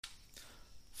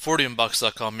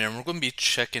40inbox.com here, and we're going to be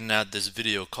checking out this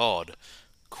video called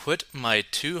Quit My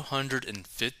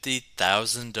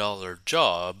 $250,000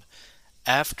 Job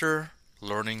After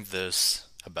Learning This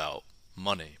About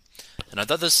Money. And I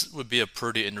thought this would be a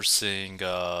pretty interesting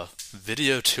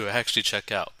video to actually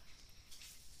check out.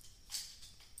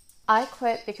 I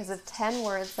quit because of 10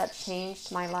 words that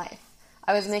changed my life.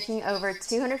 I was making over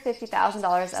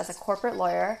 $250,000 as a corporate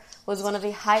lawyer, was one of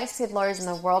the highest paid lawyers in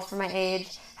the world for my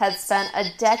age, had spent a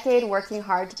decade working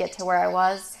hard to get to where I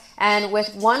was, and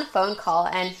with one phone call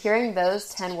and hearing those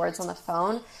 10 words on the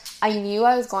phone, I knew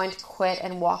I was going to quit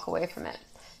and walk away from it.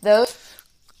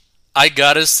 I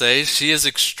gotta say, she is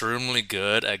extremely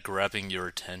good at grabbing your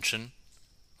attention.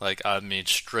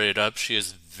 Straight up, she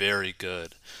is very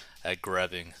good at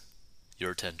grabbing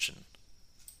your attention.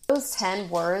 Those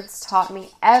 10 words taught me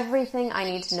everything I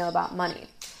need to know about money.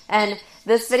 And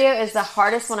this video is the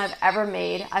hardest one I've ever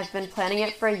made. I've been planning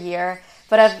it for a year,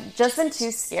 but I've just been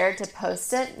too scared to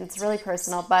post it. It's really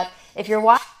personal, but if you're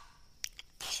watching...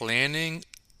 Planning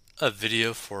a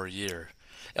video for a year.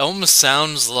 It almost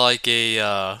sounds like a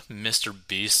Mr.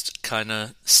 Beast kind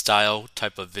of style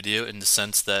type of video, in the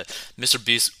sense that Mr.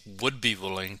 Beast would be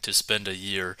willing to spend a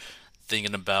year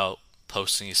thinking about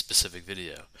posting a specific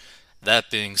video.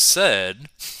 That being said,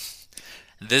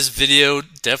 this video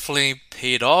definitely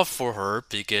paid off for her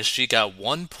because she got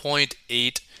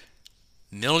 1.8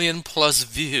 million plus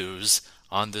views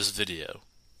on this video.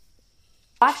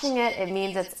 Watching it, it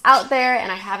means it's out there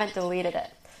and I haven't deleted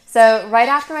it. So right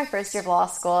after my first year of law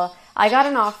school, I got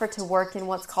an offer to work in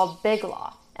what's called Big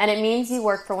Law. And it means you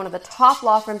work for one of the top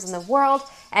law firms in the world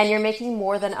and you're making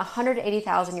more than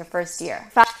 $180,000 your first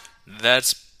year.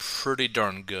 That's pretty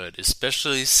darn good,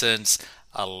 especially since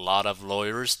a lot of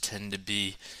lawyers tend to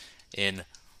be in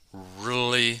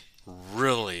really,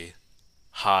 really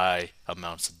high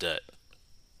amounts of debt.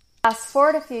 Fast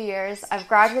forward a few years, I've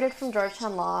graduated from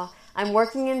Georgetown Law. I'm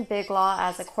working in Big Law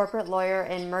as a corporate lawyer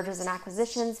in mergers and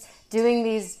acquisitions, doing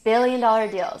these billion-dollar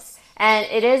deals. And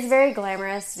it is very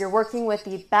glamorous. You're working with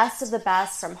the best of the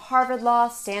best from Harvard Law,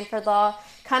 Stanford Law,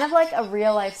 kind of like a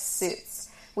real-life Suits.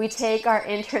 We take our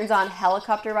interns on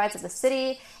helicopter rides of the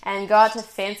city and go out to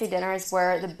fancy dinners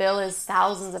where the bill is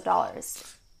thousands of dollars.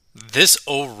 This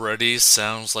already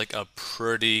sounds like a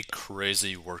pretty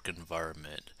crazy work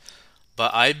environment.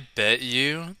 But I bet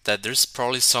you that there's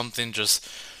probably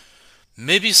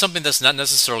maybe something that's not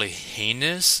necessarily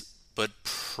heinous, but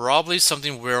probably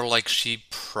something where she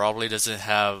probably doesn't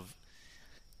have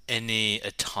any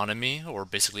autonomy or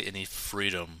basically any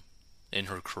freedom in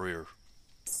her career.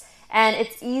 And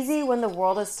it's easy when the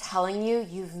world is telling you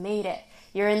you've made it,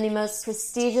 you're in the most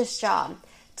prestigious job,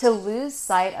 to lose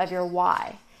sight of your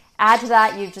why. Add to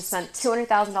that, you've just spent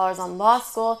 $200,000 on law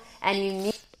school and you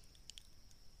need...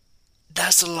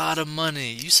 That's a lot of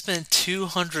money. You spent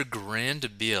 200 grand to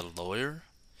be a lawyer?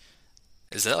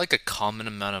 Is that like a common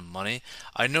amount of money?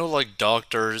 I know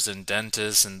doctors and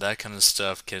dentists and that kind of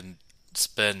stuff can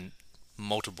spend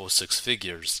multiple six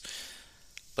figures.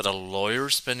 But a lawyer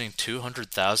spending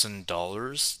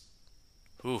 $200,000?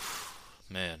 Oof,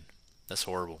 man, that's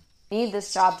horrible. Need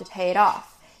this job to pay it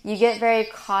off. You get very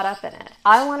caught up in it.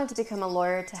 I wanted to become a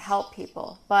lawyer to help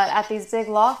people, but at these big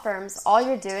law firms, all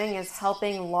you're doing is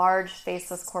helping large,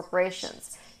 faceless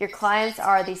corporations. Your clients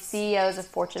are the CEOs of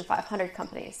Fortune 500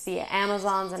 companies, the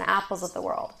Amazons and Apples of the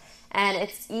world, and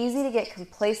it's easy to get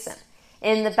complacent.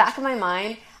 In the back of my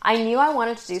mind, I knew I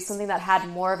wanted to do something that had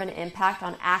more of an impact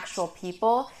on actual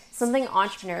people, something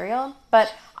entrepreneurial,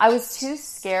 but I was too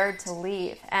scared to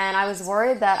leave, and I was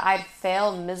worried that I'd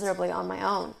fail miserably on my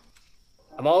own.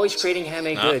 I'm always creating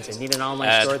handmade goods and need an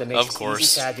online store that makes it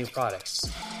easy to add new products.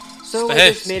 So but we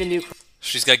hey, just made a new...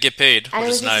 She's got to get paid, which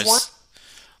is nice.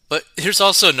 But here's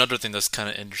also another thing that's kind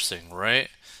of interesting, right?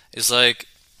 Is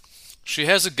she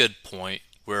has a good point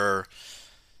where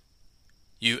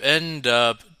you end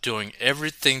up doing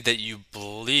everything that you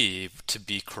believe to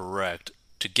be correct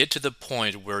to get to the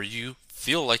point where you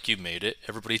feel like you made it.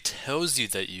 Everybody tells you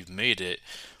that you've made it,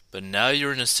 but now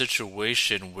you're in a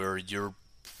situation where you're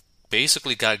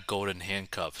basically got golden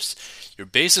handcuffs. You're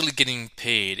basically getting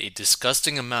paid a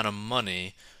disgusting amount of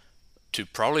money to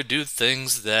probably do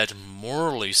things that,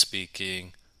 morally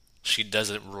speaking, she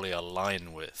doesn't really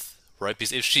align with, right?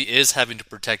 Because if she is having to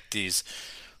protect these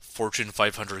Fortune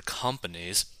 500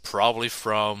 companies, probably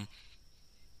from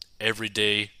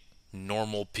everyday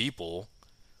normal people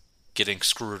getting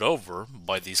screwed over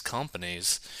by these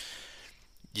companies,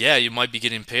 yeah, you might be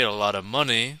getting paid a lot of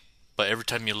money, but every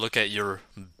time you look at your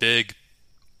big,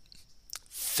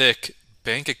 thick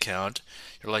bank account,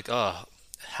 you're like, oh,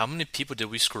 how many people did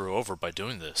we screw over by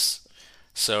doing this?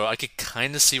 So I could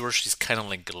kind of see where she's kind of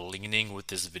like leaning with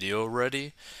this video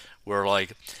already, where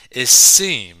like it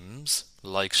seems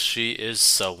like she is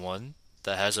someone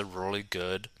that has a really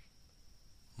good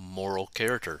moral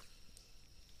character.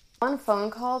 One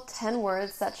phone call, 10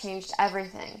 words that changed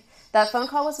everything. That phone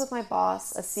call was with my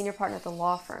boss, a senior partner at the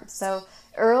law firm. So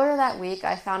earlier that week,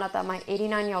 I found out that my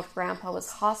 89-year-old grandpa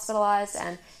was hospitalized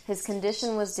and his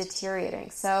condition was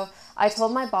deteriorating. So I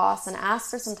told my boss and asked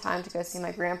for some time to go see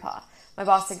my grandpa. My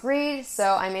boss agreed,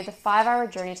 so I made the 5-hour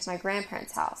journey to my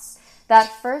grandparents' house.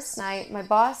 That first night, my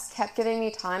boss kept giving me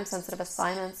time-sensitive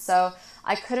assignments, so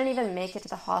I couldn't even make it to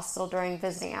the hospital during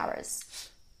visiting hours.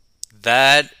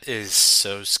 That is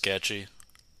so sketchy,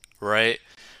 right?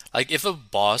 Like, if a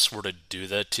boss were to do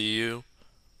that to you,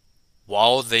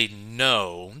 while they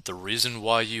know the reason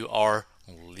why you are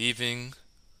leaving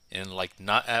and, like,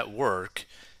 not at work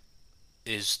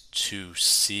is to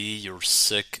see your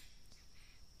sick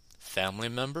family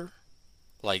member,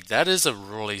 like, that is a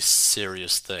really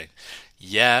serious thing.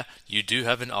 Yeah, you do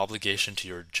have an obligation to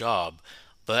your job,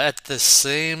 but at the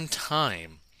same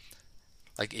time,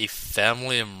 like a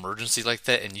family emergency like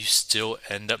that and you still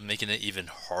end up making it even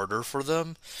harder for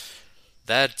them,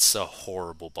 that's a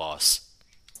horrible boss.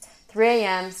 3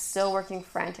 a.m., still working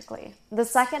frantically. The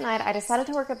second night, I decided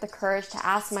to work up the courage to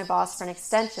ask my boss for an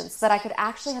extension so that I could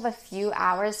actually have a few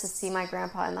hours to see my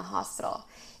grandpa in the hospital.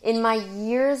 In my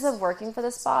years of working for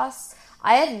this boss,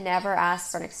 I had never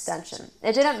asked for an extension.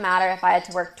 It didn't matter if I had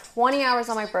to work 20 hours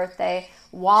on my birthday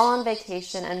while on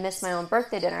vacation and miss my own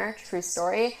birthday dinner, true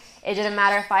story. It didn't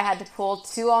matter if I had to pull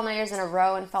 2 all-nighters in a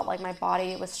row and felt like my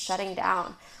body was shutting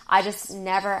down. I just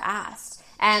never asked.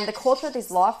 And the culture at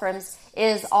these law firms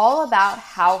is all about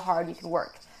how hard you can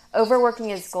work.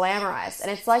 Overworking is glamorized,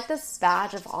 and it's like this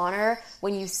badge of honor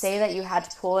when you say that you had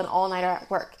to pull an all-nighter at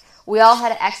work. We all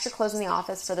had extra clothes in the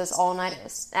office for those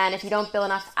all-nighters, and if you don't bill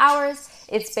enough hours,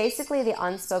 it's basically the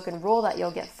unspoken rule that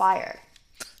you'll get fired.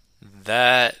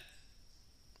 That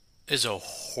is a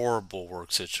horrible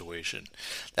work situation.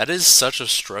 That is such a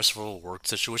stressful work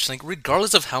situation. Like,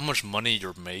 regardless of how much money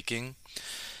you're making,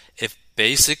 if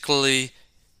basically,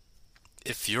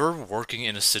 if you're working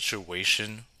in a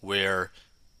situation where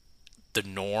the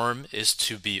norm is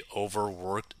to be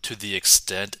overworked to the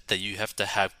extent that you have to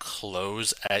have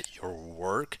clothes at your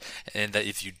work, and that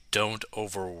if you don't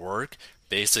overwork,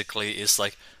 basically it's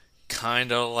like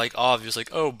kind of like obvious, like,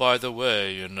 oh, by the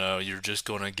way, you're just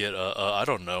gonna get I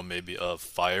don't know, maybe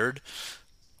fired.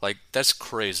 Like, that's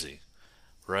crazy,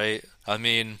 right? I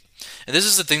mean, and this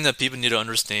is the thing that people need to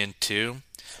understand too.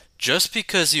 Just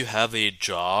because you have a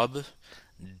job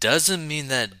doesn't mean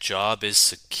that job is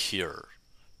secure,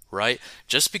 right?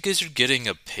 Just because you're getting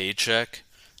a paycheck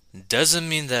doesn't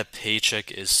mean that paycheck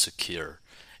is secure.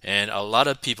 And a lot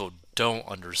of people don't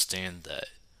understand that.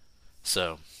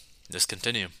 So, let's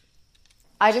continue.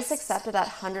 I just accepted that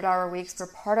 100-hour weeks were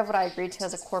part of what I agreed to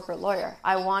as a corporate lawyer.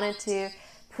 I wanted to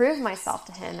prove myself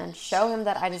to him and show him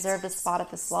that I deserved a spot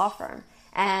at this law firm.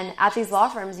 And at these law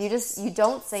firms, you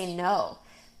don't say no.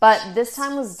 But this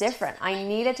time was different. I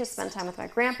needed to spend time with my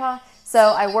grandpa, so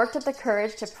I worked up the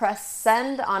courage to press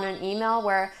send on an email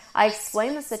where I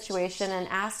explained the situation and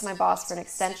asked my boss for an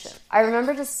extension. I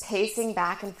remember just pacing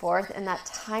back and forth in that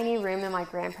tiny room in my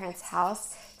grandparents'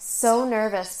 house, so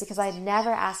nervous because I'd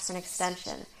never asked for an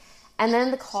extension. And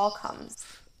then the call comes.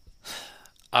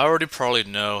 I already probably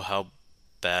know how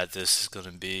bad this is going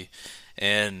to be.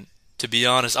 And to be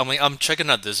honest, I'm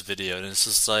checking out this video and it's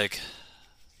just like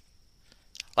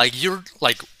you're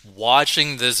like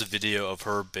watching this video of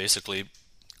her basically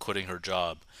quitting her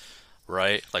job,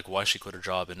 right? Like why she quit her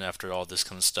job and after all this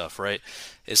kind of stuff, right?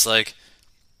 It's like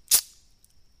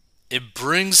it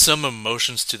brings some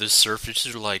emotions to the surface.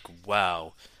 You're like,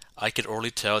 wow, I could already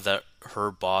tell that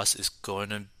her boss is going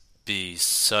to be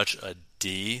such a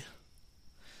D.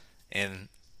 And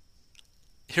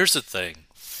here's the thing,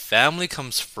 family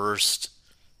comes first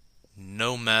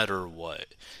no matter what.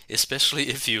 Especially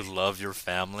if you love your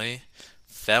family.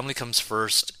 Family comes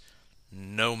first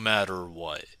no matter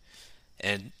what.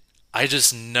 And I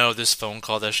just know this phone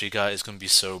call that she got is going to be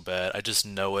so bad. I just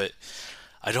know it.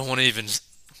 I don't want to even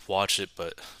watch it,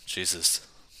 but Jesus.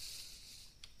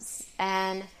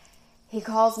 And he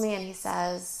calls me and he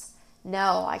says,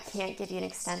 no, I can't give you an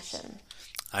extension.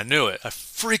 I knew it. I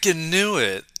freaking knew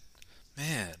it.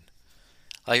 Man.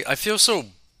 I feel so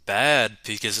bad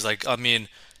because, like, I mean,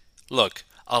 look,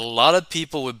 a lot of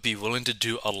people would be willing to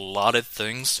do a lot of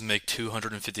things to make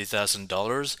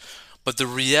 $250,000, but the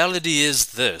reality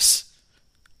is this.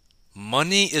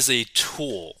 Money is a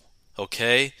tool,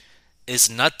 okay? It's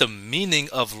not the meaning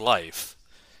of life.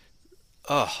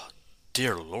 Oh,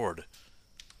 dear Lord.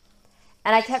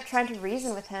 And I kept trying to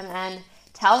reason with him and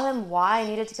tell him why I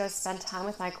needed to go spend time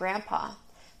with my grandpa.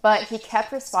 But he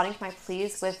kept responding to my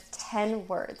pleas with 10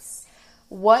 words.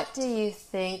 What do you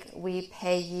think we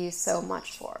pay you so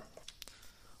much for?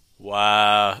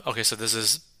 Wow. Okay, so this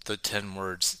is the 10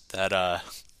 words that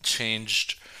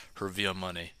changed her view on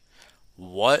money.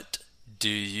 What do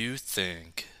you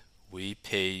think we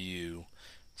pay you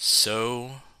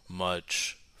so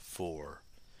much for?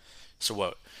 So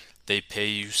what? They pay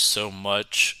you so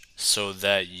much so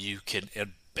that you can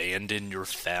abandon your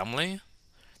family?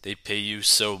 They pay you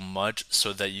so much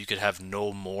so that you could have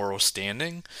no moral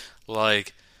standing?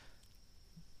 Like,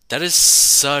 that is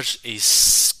such a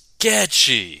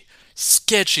sketchy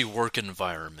work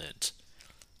environment.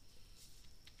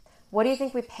 What do you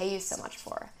think we pay you so much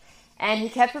for? And he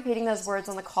kept repeating those words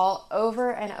on the call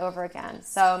over and over again.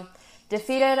 So,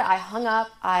 defeated, I hung up,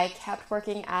 I kept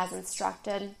working as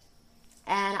instructed,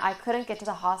 and I couldn't get to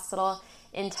the hospital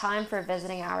in time for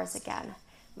visiting hours again.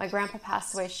 My grandpa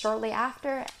passed away shortly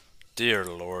after. Dear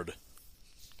Lord.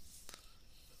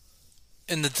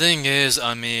 And the thing is,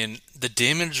 I mean, the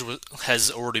damage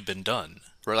has already been done,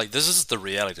 right? Like, this is the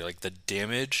reality. Like, the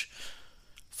damage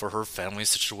for her family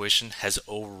situation has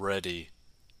already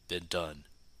been done.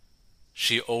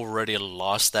 She already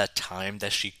lost that time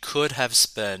that she could have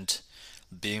spent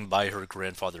being by her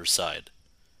grandfather's side.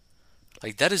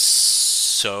 Like, that is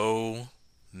so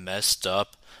messed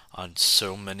up on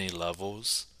so many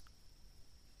levels.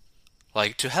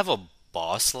 Like, to have a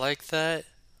boss like that,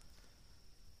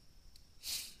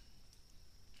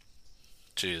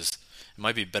 jeez, it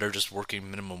might be better just working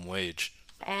minimum wage.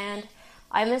 And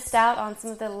I missed out on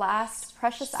some of the last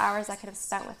precious hours I could have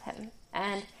spent with him.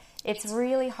 And it's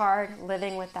really hard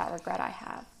living with that regret I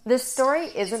have. This story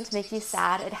isn't to make you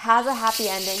sad. It has a happy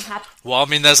ending. Well, I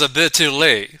mean, that's a bit too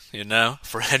late, you know?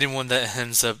 For anyone that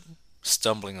ends up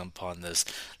stumbling upon this,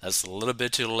 that's a little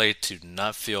bit too late to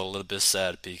not feel a little bit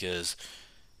sad, because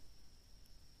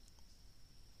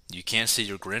you can't see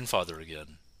your grandfather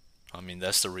again. I mean,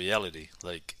 that's the reality.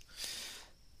 Like,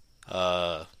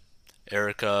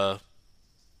 Erica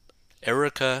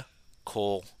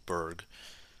Kohlberg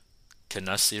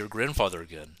cannot see her grandfather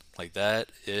again. Like,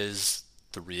 that is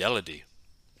the reality,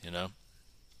 you know?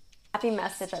 Happy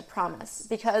message, I promise,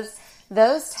 because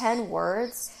those 10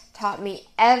 words taught me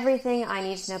everything I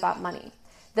need to know about money.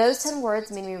 Those 10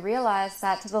 words made me realize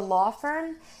that to the law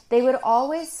firm, they would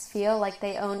always feel like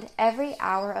they owned every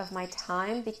hour of my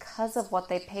time because of what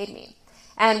they paid me.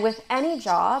 And with any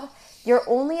job, you're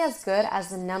only as good as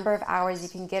the number of hours you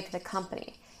can give to the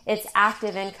company. It's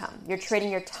active income. You're trading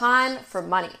your time for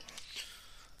money.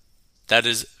 That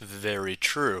is very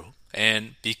true.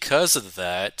 And because of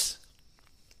that,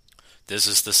 this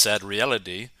is the sad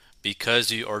reality. Because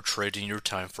you are trading your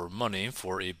time for money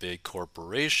for a big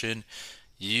corporation,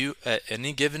 you at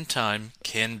any given time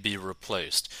can be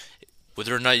replaced.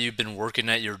 Whether or not you've been working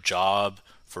at your job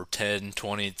for 10,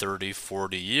 20, 30,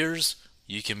 40 years,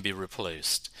 you can be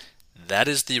replaced. That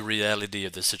is the reality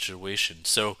of the situation.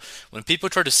 So when people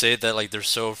try to say that, like, they're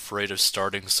so afraid of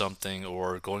starting something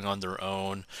or going on their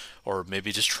own, or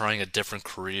maybe just trying a different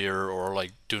career, or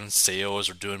like doing sales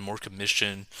or doing more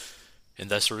commission and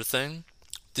that sort of thing,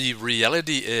 the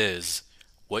reality is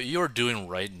what you're doing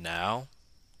right now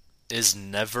is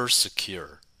never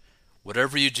secure.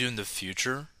 Whatever you do in the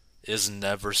future is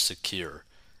never secure.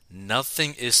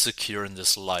 Nothing is secure in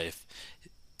this life,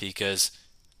 because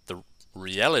the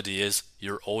reality is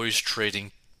you're always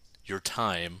trading your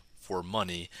time for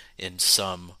money in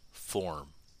some form.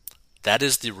 That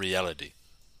is the reality.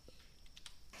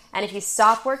 And if you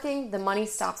stop working, the money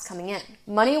stops coming in.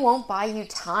 Money won't buy you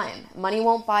time. Money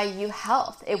won't buy you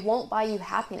health. It won't buy you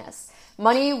happiness.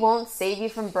 Money won't save you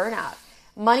from burnout.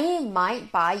 Money might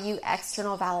buy you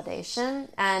external validation,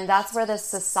 and that's where the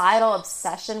societal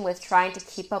obsession with trying to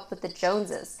keep up with the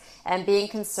Joneses and being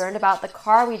concerned about the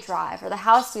car we drive or the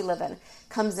house we live in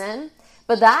comes in.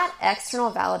 But that external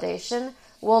validation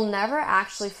will never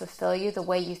actually fulfill you the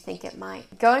way you think it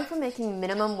might. Going from making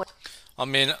minimum wage... I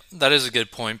mean, that is a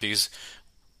good point, because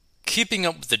keeping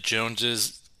up with the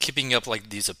Joneses, keeping up like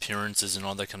these appearances and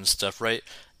all that kind of stuff, right?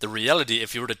 The reality,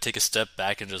 if you were to take a step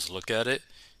back and just look at it,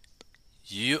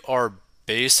 you are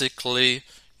basically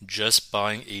just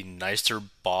buying a nicer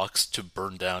box to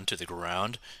burn down to the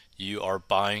ground. You are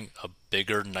buying a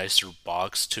bigger, nicer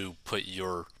box to put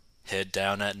your head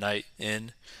down at night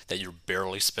in, that you're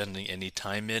barely spending any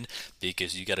time in,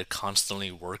 because you got to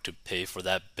constantly work to pay for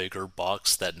that bigger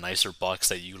box, that nicer box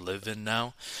that you live in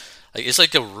now. Like, it's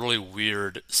like a really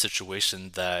weird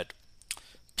situation that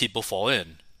people fall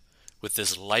in with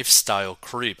this lifestyle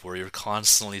creep, where you're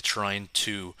constantly trying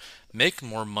to make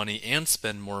more money and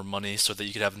spend more money so that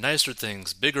you could have nicer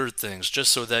things, bigger things,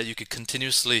 just so that you could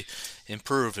continuously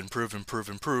improve,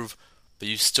 but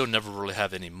you still never really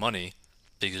have any money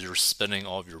because you're spending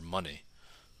all of your money.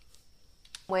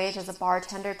 Wage as a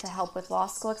bartender to help with law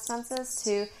school expenses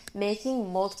to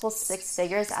making multiple six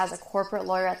figures as a corporate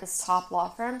lawyer at this top law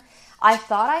firm, I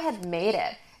thought I had made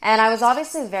it. And I was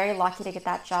obviously very lucky to get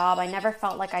that job. I never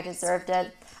felt like I deserved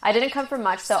it. I didn't come from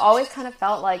much, so always kind of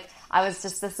felt like I was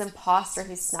just this imposter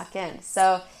who snuck in.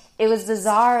 So it was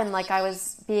bizarre and like I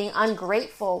was being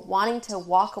ungrateful, wanting to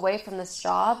walk away from this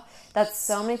job that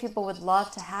so many people would love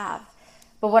to have.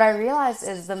 But what I realized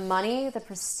is the money, the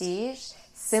prestige,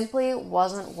 simply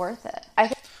wasn't worth it.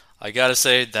 I gotta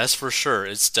say, that's for sure.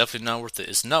 It's definitely not worth it.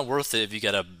 It's not worth it if you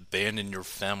gotta abandon your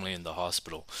family in the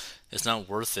hospital. It's not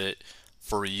worth it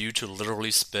for you to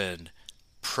literally spend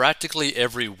practically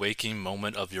every waking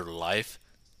moment of your life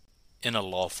in a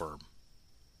law firm,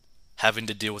 having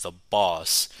to deal with a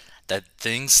boss that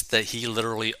thinks that he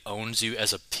literally owns you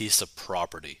as a piece of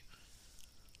property.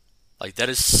 Like, that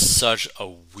is such a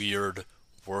weird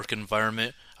work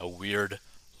environment, a weird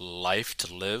life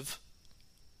to live.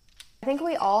 I think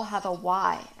we all have a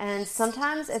why, and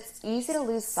sometimes it's easy to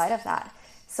lose sight of that.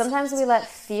 Sometimes we let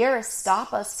fear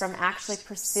stop us from actually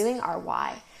pursuing our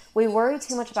why. We worry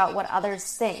too much about what others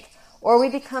think, or we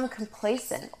become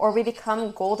complacent, or we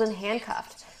become golden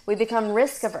handcuffed, we become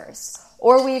risk averse,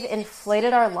 or we've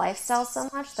inflated our lifestyle so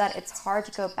much that it's hard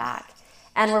to go back.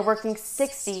 And we're working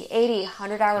 60, 80,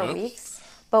 100-hour weeks.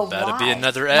 But that'd why? Be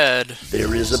another ad.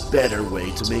 There is a better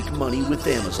way to make money with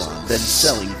Amazon than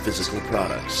selling physical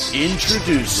products.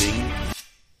 Introducing...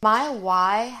 My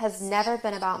why has never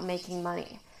been about making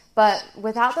money. But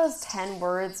without those 10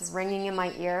 words ringing in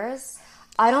my ears,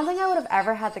 I don't think I would have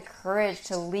ever had the courage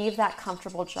to leave that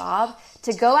comfortable job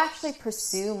to go actually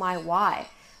pursue my why.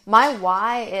 My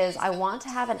why is I want to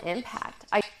have an impact.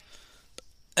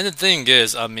 And the thing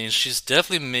is, I mean, she's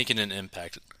definitely making an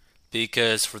impact.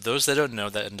 Because for those that don't know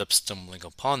that end up stumbling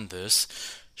upon this,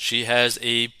 she has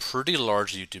a pretty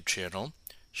large YouTube channel.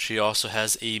 She also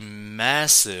has a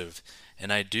massive,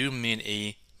 and I do mean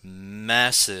a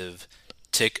massive,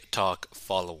 TikTok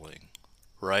following,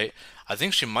 right? I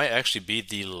think she might actually be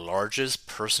the largest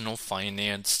personal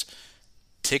financed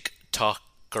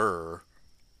TikToker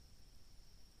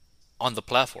on the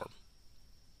platform,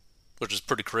 which is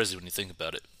pretty crazy when you think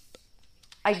about it.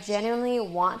 I genuinely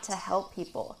want to help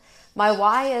people. My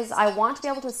why is I want to be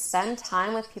able to spend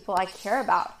time with people I care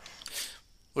about.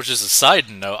 Which is a side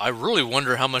note, I really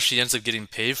wonder how much she ends up getting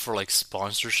paid for like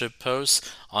sponsorship posts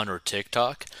on her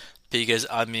TikTok. Because,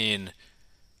 I mean,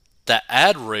 the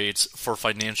ad rates for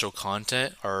financial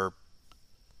content are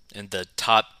in the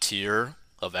top tier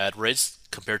of ad rates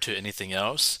compared to anything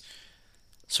else.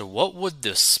 So what would the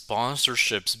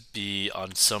sponsorships be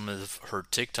on some of her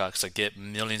TikToks that get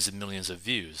millions and millions of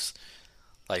views?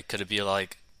 Like, could it be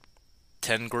like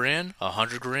 10 grand,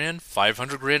 100 grand,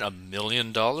 500 grand, $1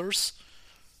 million?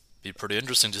 Be pretty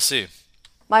interesting to see.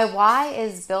 My why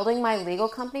is building my legal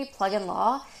company, Plug in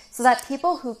Law, so that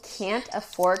people who can't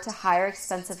afford to hire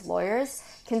expensive lawyers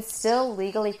can still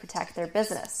legally protect their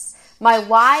business. My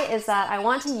why is that I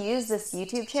want to use this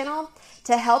YouTube channel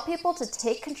to help people to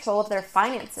take control of their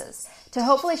finances, to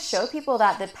hopefully show people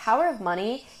that the power of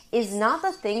money is not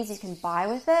the things you can buy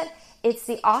with it, it's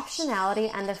the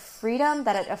optionality and the freedom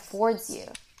that it affords you.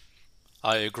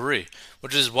 I agree,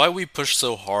 which is why we push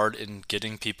so hard in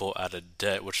getting people out of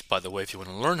debt, which, by the way, if you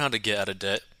want to learn how to get out of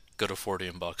debt, go to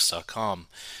 40inbox.com.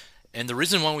 And the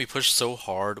reason why we push so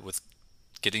hard with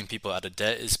getting people out of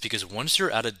debt is because once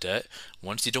you're out of debt,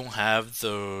 once you don't have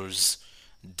those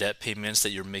debt payments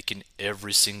that you're making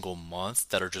every single month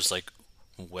that are just like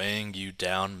weighing you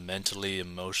down mentally,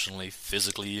 emotionally,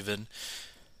 physically even,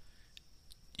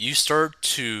 you start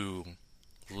to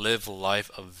live life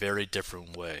a very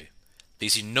different way.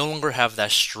 Because you no longer have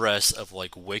that stress of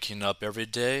like waking up every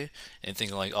day and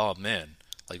thinking like, oh man,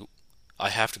 like I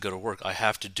have to go to work, I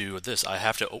have to do this, I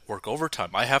have to work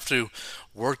overtime, I have to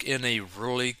work in a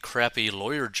really crappy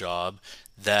lawyer job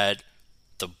that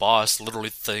the boss literally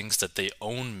thinks that they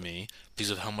own me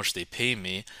because of how much they pay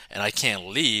me, and I can't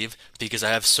leave because I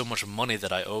have so much money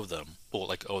that I owe them, well,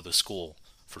 like owe the school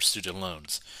for student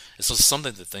loans. It's just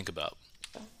something to think about.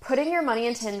 Putting your money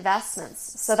into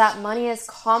investments so that money is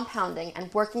compounding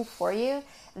and working for you,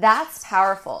 that's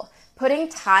powerful. Putting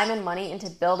time and money into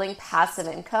building passive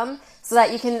income so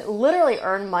that you can literally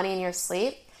earn money in your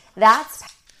sleep, that's...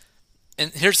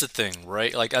 And here's the thing,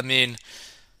 right? Like, I mean,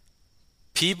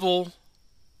 people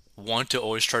want to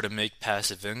always try to make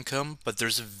passive income, but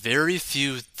there's very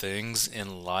few things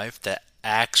in life that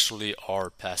actually are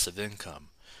passive income.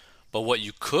 But what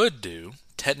you could do,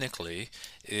 technically,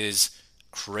 is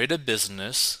create a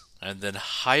business and then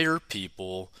hire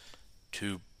people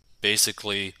to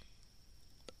basically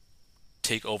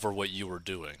take over what you were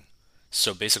doing.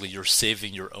 So basically, you're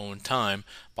saving your own time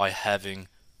by having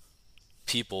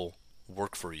people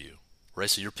work for you, right?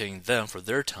 So you're paying them for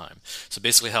their time. So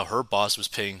basically, how her boss was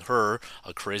paying her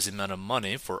a crazy amount of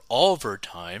money for all of her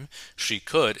time, she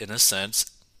could, in a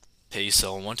sense, pay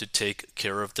someone to take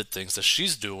care of the things that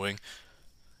she's doing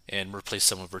and replace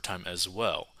some of her time as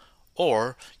well.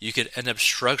 Or you could end up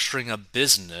structuring a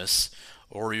business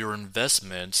or your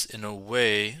investments in a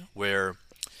way where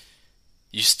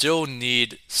you still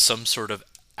need some sort of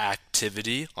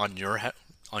activity on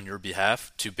your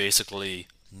behalf to basically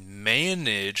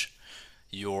manage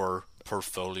your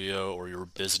portfolio or your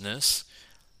business,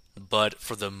 but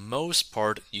for the most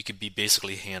part you could be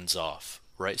basically hands off,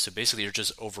 right? So basically you're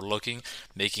just overlooking,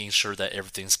 making sure that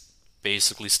everything's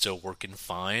basically still working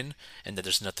fine and that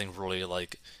there's nothing really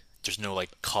there's no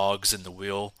cogs in the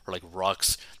wheel or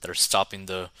rocks that are stopping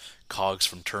the cogs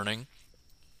from turning.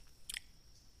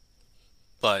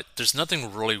 But there's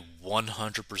nothing really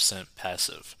 100%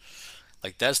 passive.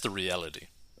 That's the reality.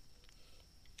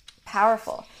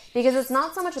 Powerful. Because it's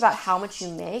not so much about how much you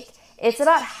make, it's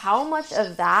about how much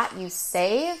of that you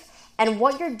save and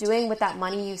what you're doing with that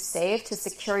money you save to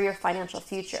secure your financial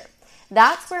future.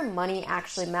 That's where money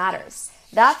actually matters.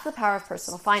 That's the power of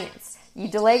personal finance. You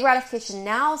delay gratification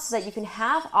now so that you can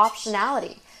have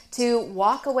optionality to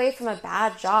walk away from a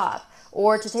bad job,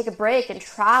 or to take a break and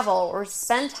travel, or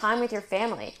spend time with your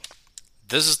family.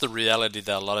 This is the reality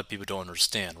that a lot of people don't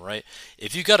understand, right?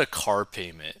 If you got a car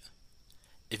payment,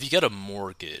 if you got a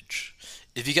mortgage,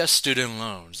 if you got student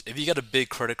loans, if you got a big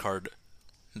credit card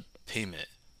payment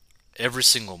every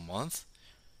single month,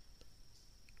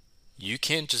 you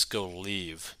can't just go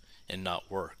leave and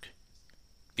not work.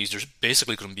 Because you're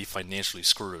basically going to be financially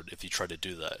screwed if you try to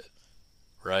do that,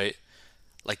 right?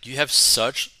 You have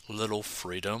such little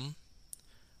freedom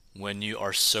when you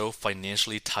are so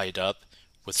financially tied up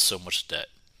with so much debt.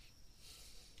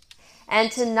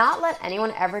 And to not let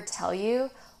anyone ever tell you,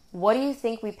 what do you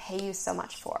think we pay you so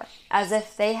much for? As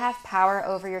if they have power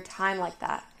over your time like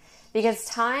that. Because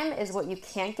time is what you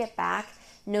can't get back,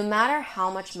 no matter how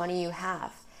much money you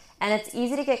have. And it's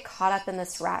easy to get caught up in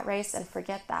this rat race and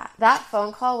forget that. That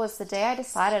phone call was the day I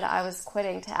decided I was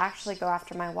quitting to actually go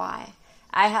after my why.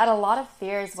 I had a lot of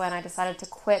fears when I decided to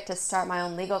quit to start my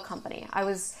own legal company. I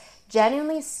was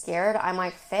genuinely scared I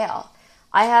might fail.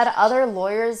 I had other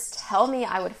lawyers tell me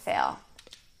I would fail.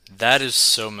 That is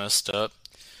so messed up.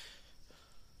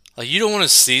 You don't want to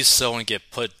see someone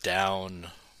get put down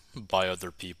by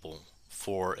other people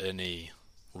for any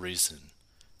reason,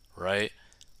 right?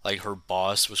 Her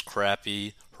boss was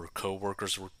crappy, her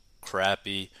coworkers were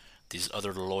crappy, these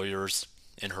other lawyers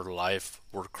in her life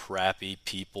were crappy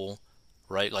people,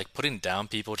 right? Putting down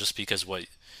people just because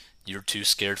you're too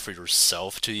scared for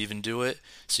yourself to even do it,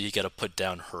 so you gotta put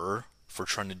down her for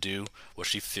trying to do what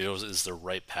she feels is the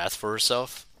right path for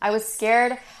herself. I was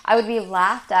scared I would be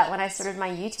laughed at when I started my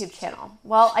YouTube channel.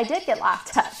 Well, I did get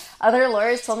laughed at. Other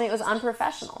lawyers told me it was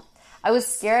unprofessional. I was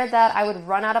scared that I would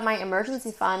run out of my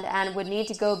emergency fund and would need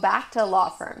to go back to a law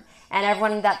firm, and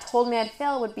everyone that told me I'd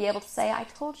fail would be able to say, "I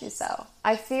told you so."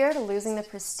 I feared losing the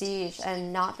prestige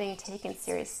and not being taken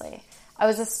seriously. I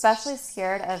was especially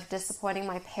scared of disappointing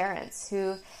my parents,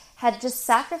 who had just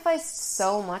sacrificed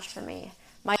so much for me.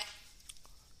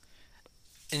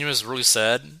 And it was really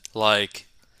sad,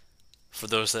 for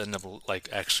those that end up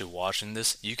actually watching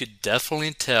this, you could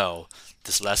definitely tell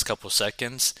this last couple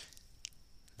seconds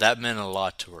that meant a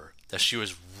lot to her. That she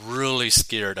was really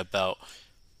scared about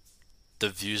the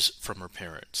views from her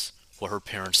parents, what her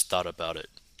parents thought about it.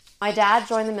 My dad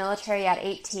joined the military at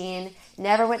 18,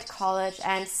 never went to college,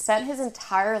 and spent his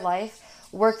entire life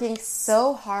working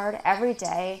so hard every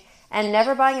day and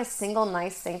never buying a single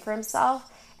nice thing for himself.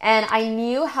 And I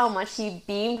knew how much he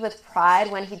beamed with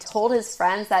pride when he told his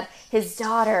friends that his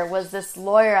daughter was this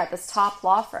lawyer at this top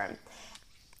law firm.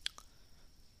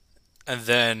 And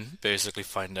then basically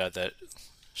find out that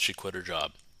she quit her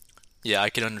job. Yeah, I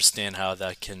can understand how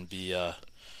that can be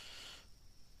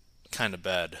kind of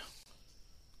bad.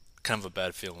 Kind of a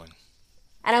bad feeling.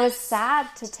 And I was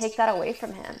sad to take that away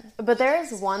from him. But there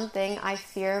is one thing I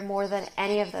fear more than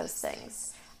any of those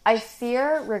things. I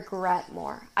fear regret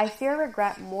more. I fear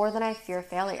regret more than I fear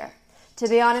failure. To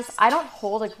be honest, I don't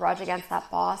hold a grudge against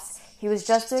that boss. He was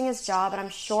just doing his job, and I'm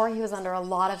sure he was under a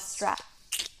lot of stress.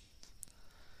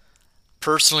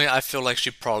 Personally, I feel like she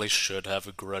probably should have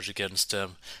a grudge against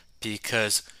him,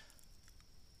 because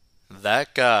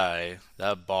that guy,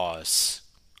 that boss,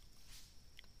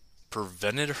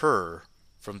 prevented her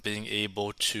from being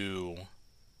able to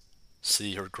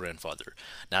see her grandfather.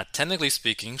 Now, technically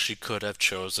speaking, she could have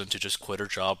chosen to just quit her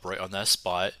job right on that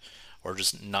spot, or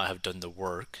just not have done the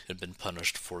work and been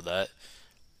punished for that.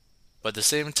 But at the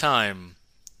same time,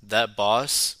 that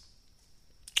boss,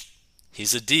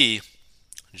 he's a D,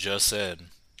 just saying.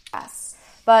 Yes,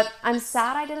 but I'm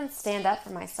sad I didn't stand up for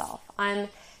myself. I'm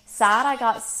sad I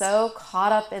got so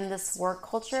caught up in this work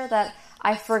culture that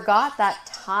I forgot that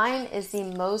time is the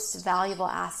most valuable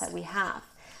asset we have.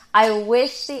 I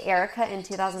wish the Erica in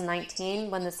 2019,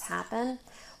 when this happened,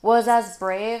 was as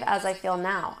brave as I feel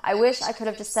now. I wish I could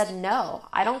have just said, no,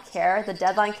 I don't care. The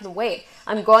deadline can wait.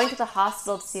 I'm going to the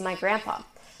hospital to see my grandpa.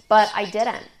 But I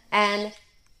didn't. And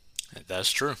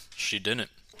that's true. She didn't.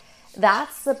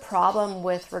 That's the problem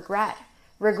with regret.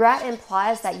 Regret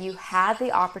implies that you had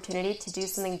the opportunity to do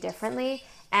something differently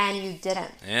and you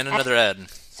didn't. And another ad.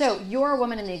 So you're a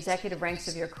woman in the executive ranks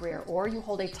of your career, or you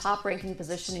hold a top-ranking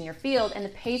position in your field, and the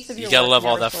pace of your work You gotta love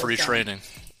all that slows free down. training.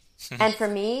 And for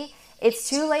me, it's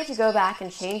too late to go back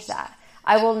and change that.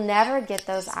 I will never get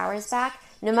those hours back,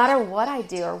 no matter what I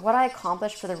do or what I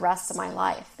accomplish for the rest of my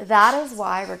life. That is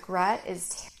why regret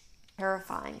is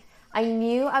terrifying. I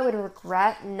knew I would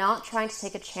regret not trying to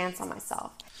take a chance on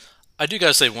myself. I do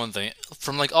gotta say one thing.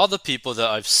 From like all the people that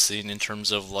I've seen in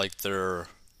terms of like their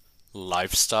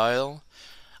lifestyle,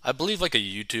 I believe like a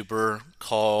YouTuber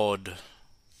called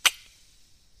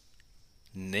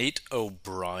Nate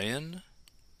O'Brien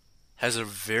has a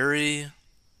very,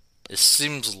 it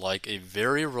seems like a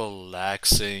very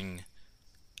relaxing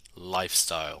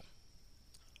lifestyle.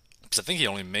 Because I think he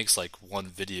only makes like one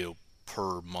video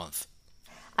per month.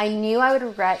 I knew I would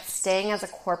regret staying as a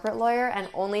corporate lawyer and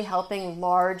only helping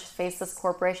large, faceless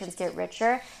corporations get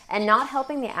richer and not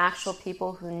helping the actual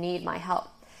people who need my help.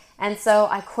 And so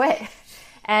I quit.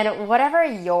 And whatever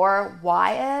your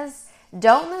why is,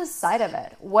 don't lose sight of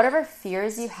it. Whatever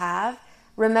fears you have,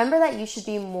 remember that you should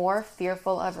be more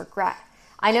fearful of regret.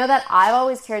 I know that I've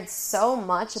always cared so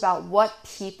much about what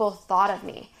people thought of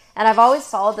me, and I've always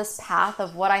followed this path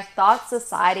of what I thought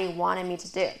society wanted me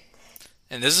to do.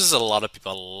 And this is a lot of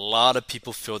people. A lot of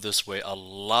people feel this way. A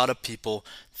lot of people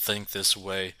think this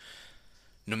way.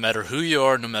 No matter who you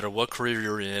are, no matter what career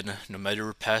you're in, no matter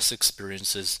your past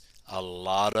experiences, a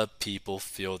lot of people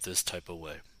feel this type of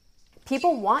way.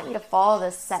 People want you to follow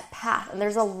this set path, and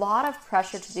there's a lot of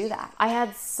pressure to do that. I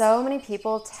had so many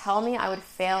people tell me I would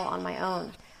fail on my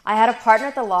own. I had a partner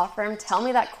at the law firm tell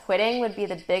me that quitting would be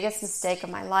the biggest mistake of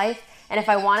my life, and if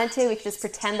I wanted to, we could just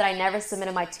pretend that I never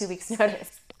submitted my 2 weeks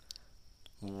notice.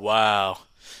 Wow.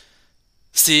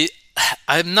 See,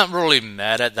 I'm not really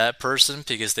mad at that person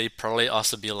because they probably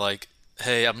also be like,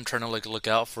 hey, I'm trying to like look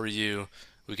out for you.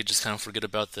 We could just kind of forget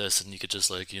about this and you could just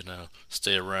like,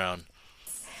 stay around.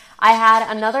 I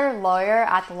had another lawyer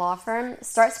at the law firm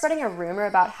start spreading a rumor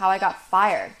about how I got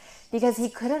fired because he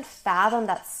couldn't fathom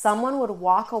that someone would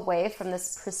walk away from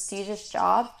this prestigious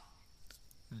job.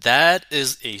 That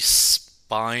is a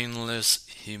spineless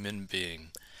human being.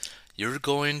 You're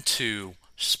going to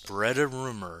spread a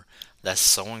rumor that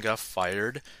someone got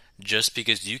fired just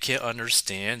because you can't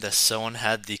understand that someone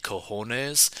had the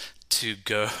cojones to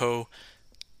go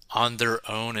on their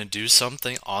own and do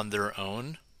something on their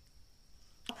own?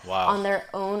 Wow. On their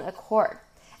own accord.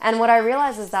 And what I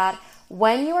realize is that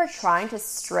when you are trying to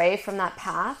stray from that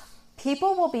path,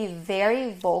 people will be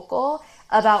very vocal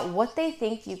about what they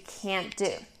think you can't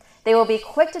do. They will be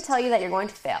quick to tell you that you're going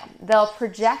to fail. They'll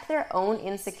project their own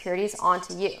insecurities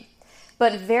onto you.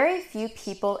 But very few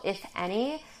people, if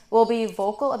any, will be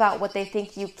vocal about what they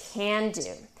think you can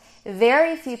do.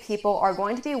 Very few people are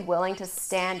going to be willing to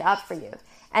stand up for you.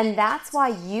 And that's why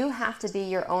you have to be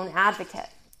your own advocate.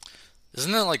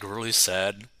 Isn't that like really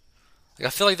sad? Like, I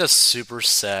feel like that's super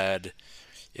sad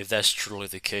if that's truly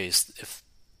the case. If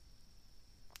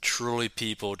truly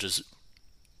people just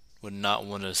would not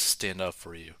want to stand up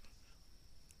for you.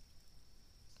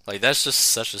 Like, that's just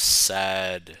such a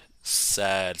sad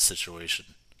situation.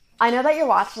 I know that you're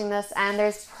watching this and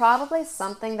there's probably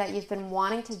something that you've been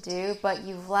wanting to do, but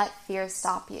you've let fear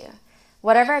stop you.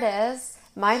 Whatever it is,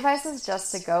 my advice is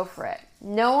just to go for it.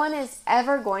 No one is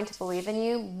ever going to believe in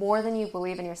you more than you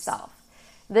believe in yourself.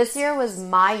 This year was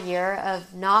my year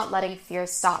of not letting fear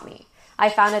stop me. I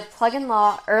founded Plug-in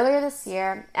Law earlier this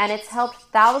year, and it's helped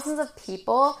thousands of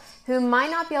people who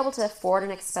might not be able to afford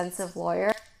an expensive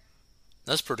lawyer.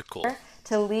 That's pretty cool.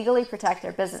 To legally protect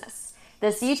their business.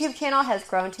 This YouTube channel has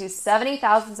grown to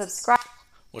 70,000 subscribers.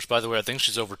 Which, by the way, I think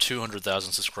she's over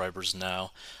 200,000 subscribers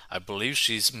now. I believe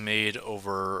she's made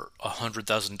over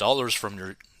 $100,000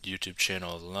 from YouTube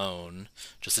channel alone,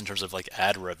 just in terms of like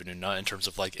ad revenue, not in terms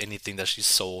of like anything that she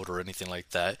sold or anything like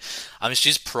that. I mean,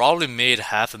 she's probably made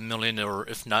 $500,000 or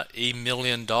if not $1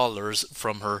 million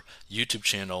from her YouTube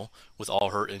channel with all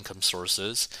her income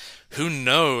sources. Who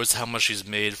knows how much she's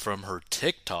made from her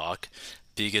TikTok?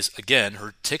 Because again,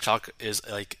 her TikTok is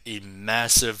like a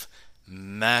massive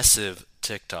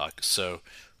TikTok. So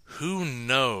who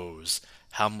knows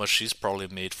how much she's probably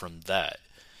made from that.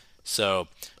 So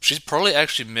she probably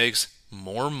actually makes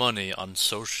more money on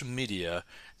social media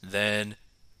than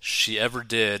she ever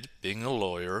did being a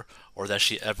lawyer, or that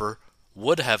she ever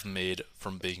would have made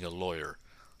from being a lawyer,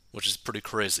 which is pretty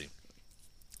crazy.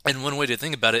 And one way to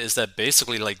think about it is that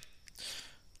basically like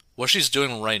what she's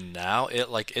doing right now, it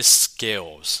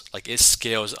scales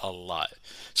a lot.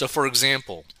 So for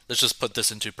example, let's just put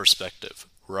this into perspective,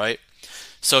 right?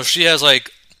 So she has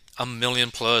like 1 million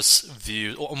plus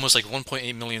views, almost like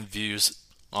 1.8 million views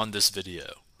on this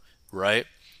video, right?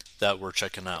 That we're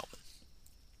checking out.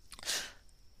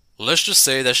 Let's just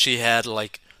say that she had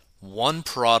like one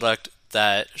product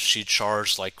that she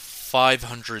charged like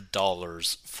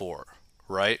 $500 for,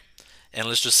 right? And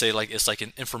let's just say like it's like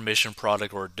an information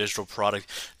product or a digital product,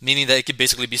 meaning that it could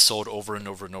basically be sold over and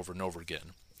over and over and over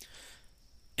again.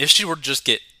 If she were to just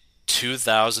get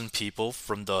 2,000 people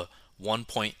from the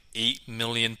 1.8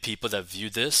 million people that view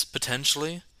this,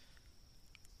 potentially,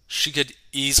 she could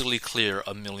easily clear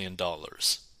 $1 million,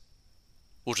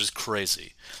 which is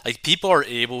crazy. Like, people are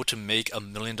able to make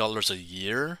 $1 million a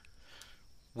year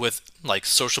with like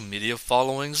social media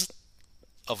followings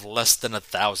of less than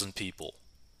 1,000 people.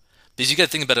 Because you gotta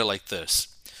think about it like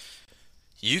this.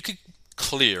 You could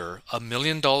clear $1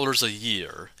 million a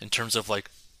year in terms of like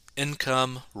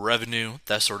income, revenue,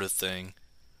 that sort of thing,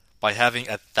 by having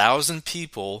 1,000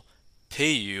 people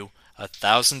pay you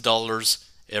 $1,000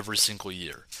 every single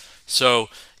year. So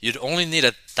you'd only need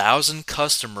 1,000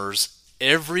 customers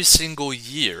every single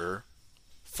year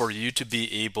for you to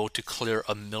be able to clear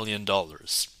 $1 million.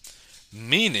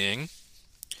 Meaning,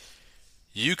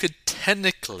 you could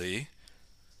technically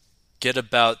get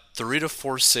about 3 to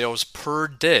 4 sales per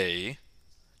day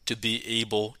to be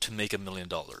able to make $1 million.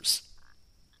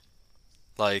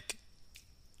 Like,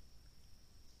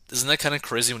 isn't that kind of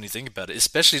crazy when you think about it?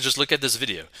 Especially just look at this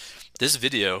video. This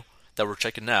video that we're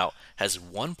checking out has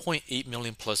 1.8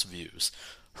 million plus views.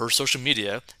 Her social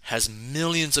media has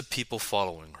millions of people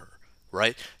following her,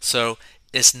 right? So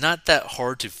it's not that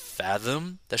hard to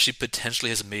fathom that she potentially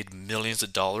has made millions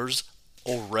of dollars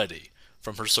already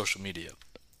from her social media.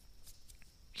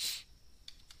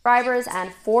 Subscribers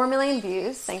and 4 million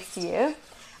views, thanks to you.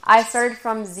 I started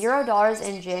from $0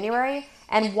 in January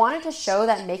and wanted to show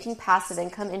that making passive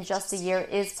income in just a year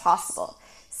is possible.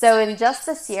 So in just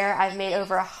this year, I've made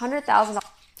over $100,000.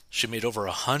 She made over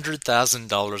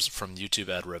 $100,000 from YouTube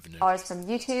ad revenue. From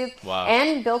YouTube. Wow.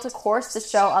 And built a course to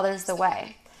show others the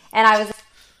way. And I was...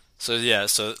 So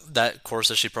that course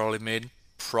that she probably made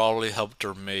probably helped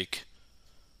her make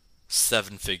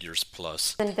 7 figures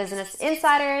plus. In Business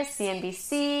Insider,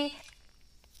 CNBC,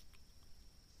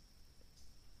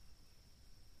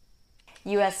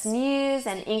 US News,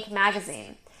 and Inc.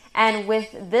 magazine. And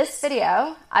with this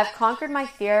video, I've conquered my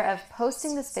fear of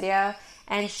posting this video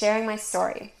and sharing my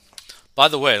story. By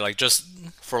the way, like, just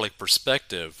for like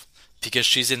perspective, because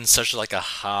she's in such like a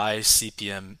high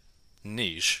CPM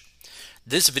niche,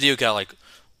 this video got like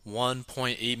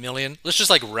 1.8 million. Let's just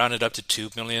like round it up to 2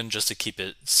 million just to keep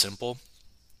it simple.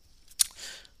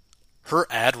 Her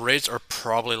ad rates are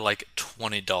probably like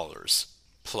 $20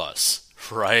 plus,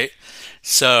 right?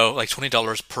 So like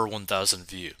 $20 per 1,000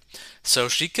 view. So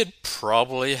she could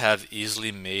probably have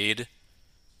easily made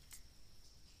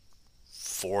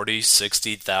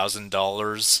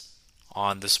 $40,000-$60,000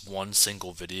 on this one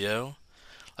single video.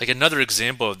 Like, another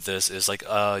example of this is like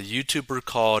a YouTuber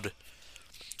called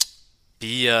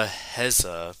Bia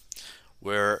Heza,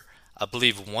 where I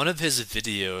believe one of his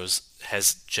videos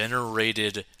has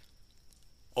generated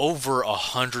over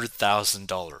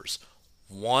 $100,000.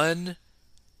 One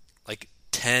like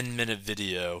 10-minute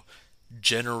video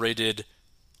generated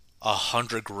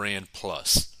 $100,000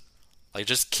 plus. Like,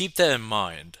 just keep that in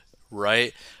mind,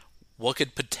 right? What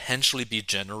could potentially be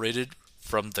generated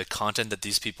from the content that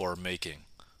these people are making.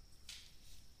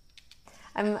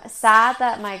 I'm sad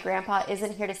that my grandpa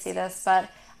isn't here to see this, but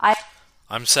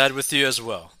I'm sad with you as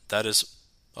well. That is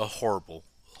a horrible,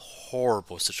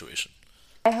 horrible situation.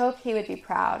 I hope he would be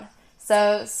proud.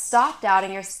 So stop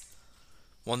doubting yourself.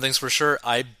 One thing's for sure,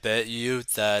 I bet you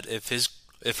that if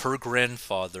her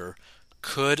grandfather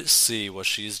could see what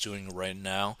she's doing right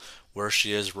now, where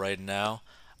she is right now,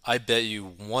 I bet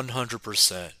you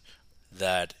 100%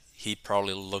 that he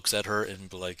probably looks at her and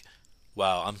be like,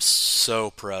 wow, I'm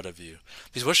so proud of you.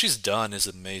 Because what she's done is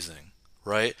amazing,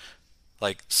 right?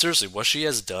 Like, seriously, what she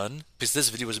has done, because this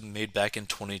video was made back in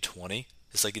 2020,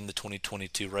 it's like in the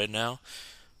 2022 right now.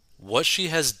 What she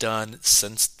has done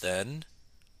since then,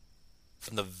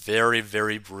 from the very,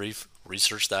 very brief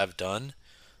research that I've done,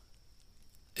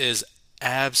 is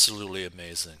absolutely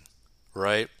amazing,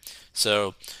 right?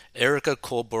 So, Erica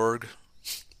Kohlberg,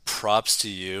 props to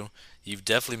you. You've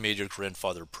definitely made your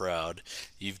grandfather proud.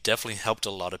 You've definitely helped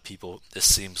a lot of people, this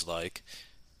seems like.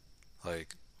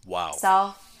 Like, wow.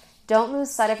 So, don't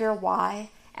lose sight of your why,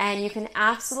 and you can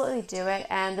absolutely do it,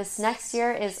 and this next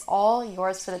year is all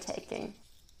yours for the taking.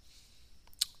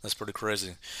 That's pretty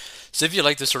crazy. So if you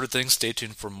like this sort of thing, stay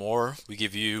tuned for more. We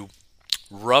give you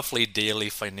roughly daily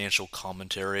financial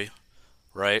commentary,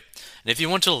 right? And if you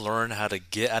want to learn how to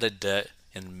get out of debt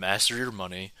and master your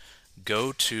money,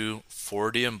 go to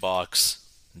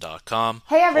 4dmbox.com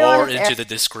or into the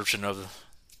description of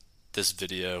this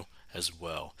video as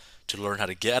well to learn how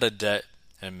to get out of debt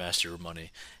and master your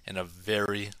money in a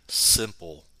very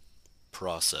simple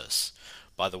process.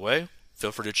 By the way,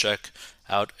 feel free to check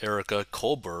out Erica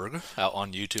Kohlberg out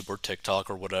on YouTube or TikTok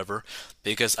or whatever,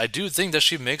 because I do think that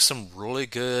she makes some really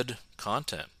good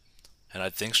content, and I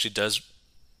think she does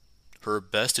her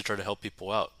best to try to help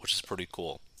people out, which is pretty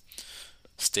cool.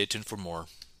 Stay tuned for more.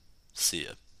 See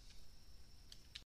ya.